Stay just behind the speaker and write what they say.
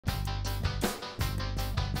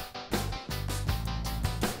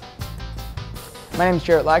My name is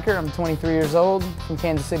Jarrett Leiker. I'm 23 years old, from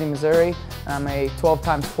Kansas City, Missouri. I'm a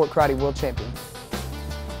 12-time sport karate world champion.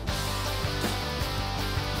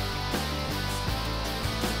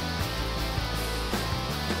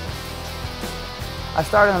 I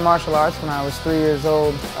started in martial arts when I was 3 years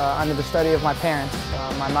old under the study of my parents.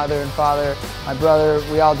 My mother and father, my brother,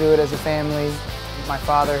 we all do it as a family. My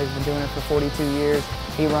father has been doing it for 42 years.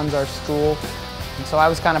 He runs our school. And so I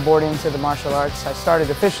was kind of bored into the martial arts. I started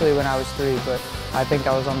officially when I was 3, but I think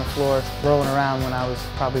I was on the floor rolling around when I was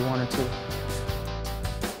probably 1 or 2.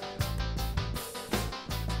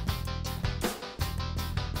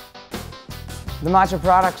 The Macho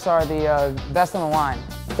products are the best on the line.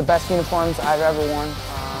 The best uniforms I've ever worn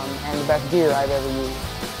and the best gear I've ever used.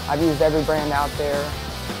 I've used every brand out there,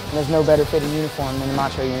 and there's no better fitting uniform than the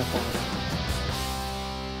Macho uniform.